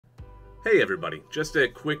Hey everybody, just a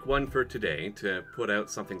quick one for today to put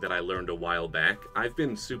out something that I learned a while back. I've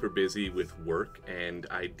been super busy with work and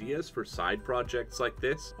ideas for side projects like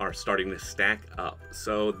this are starting to stack up.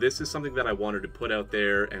 So this is something that I wanted to put out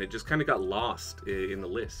there and it just kind of got lost in the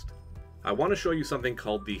list. I want to show you something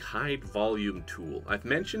called the hide volume tool. I've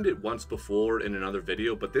mentioned it once before in another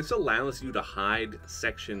video, but this allows you to hide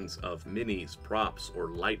sections of minis, props, or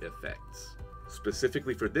light effects.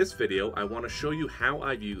 Specifically for this video, I want to show you how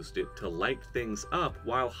I've used it to light things up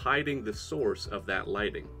while hiding the source of that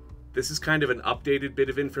lighting. This is kind of an updated bit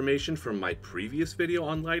of information from my previous video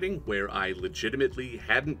on lighting, where I legitimately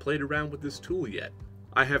hadn't played around with this tool yet.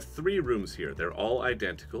 I have 3 rooms here, they're all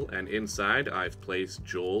identical, and inside I've placed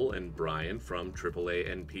Joel and Brian from AAA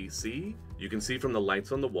NPC. You can see from the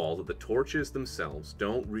lights on the wall that the torches themselves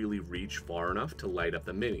don't really reach far enough to light up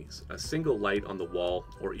the minis. A single light on the wall,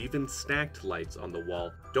 or even stacked lights on the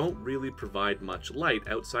wall, don't really provide much light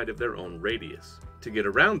outside of their own radius. To get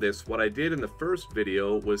around this, what I did in the first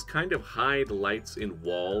video was kind of hide lights in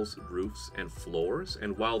walls, roofs, and floors,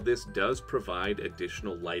 and while this does provide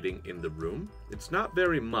additional lighting in the room, it's not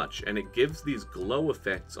very much, and it gives these glow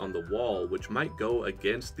effects on the wall which might go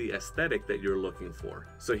against the aesthetic that you're looking for.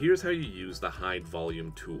 So here's how you use the hide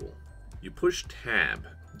volume tool. You push tab.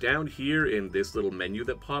 Down here in this little menu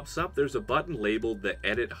that pops up, there's a button labeled the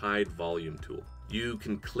Edit Hide Volume tool. You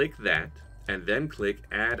can click that, and then click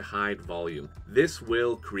Add Hide Volume. This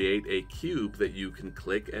will create a cube that you can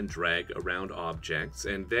click and drag around objects,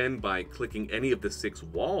 and then by clicking any of the 6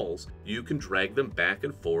 walls, you can drag them back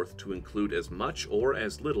and forth to include as much or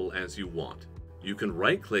as little as you want. You can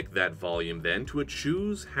right-click that volume then to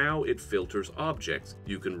choose how it filters objects.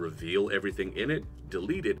 You can reveal everything in it,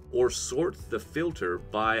 delete it, or sort the filter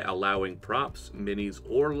by allowing props, minis,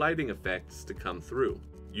 or lighting effects to come through.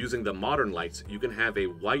 Using the modern lights, you can have a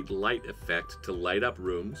white light effect to light up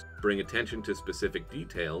rooms, bring attention to specific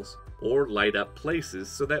details, or light up places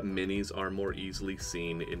so that minis are more easily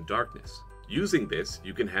seen in darkness. Using this,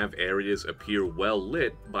 you can have areas appear well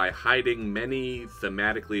lit by hiding many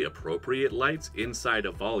thematically appropriate lights inside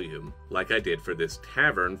a volume, like I did for this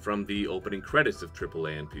tavern from the opening credits of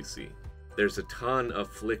AAA NPC. There's a ton of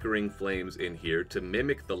flickering flames in here to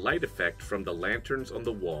mimic the light effect from the lanterns on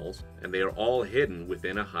the walls, and they are all hidden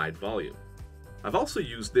within a hide volume. I've also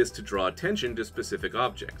used this to draw attention to specific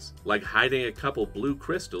objects, like hiding a couple blue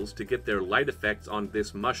crystals to get their light effects on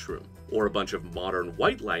this mushroom, or a bunch of modern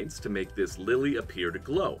white lights to make this lily appear to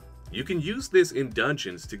glow. You can use this in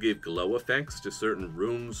dungeons to give glow effects to certain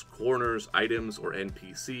rooms, corners, items, or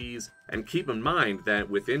NPCs, and keep in mind that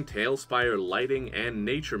within TaleSpire lighting and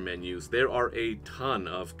nature menus, there are a ton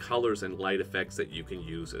of colors and light effects that you can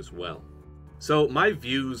use as well. So my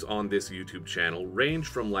views on this YouTube channel range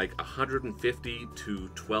from like 150 to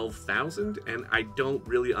 12,000, and I don't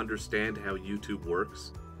really understand how YouTube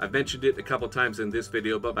works. I've mentioned it a couple times in this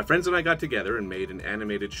video, but my friends and I got together and made an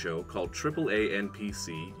animated show called AAA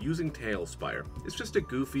NPC using TaleSpire. It's just a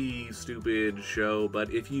goofy, stupid show,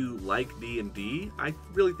 but if you like D&D, I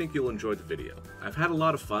really think you'll enjoy the video. I've had a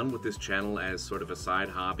lot of fun with this channel as sort of a side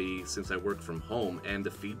hobby since I work from home, and the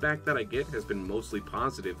feedback that I get has been mostly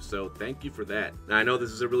positive, so thank you for that. Now I know this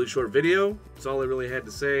is a really short video. That's all I really had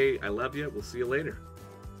to say. I love you. We'll see you later.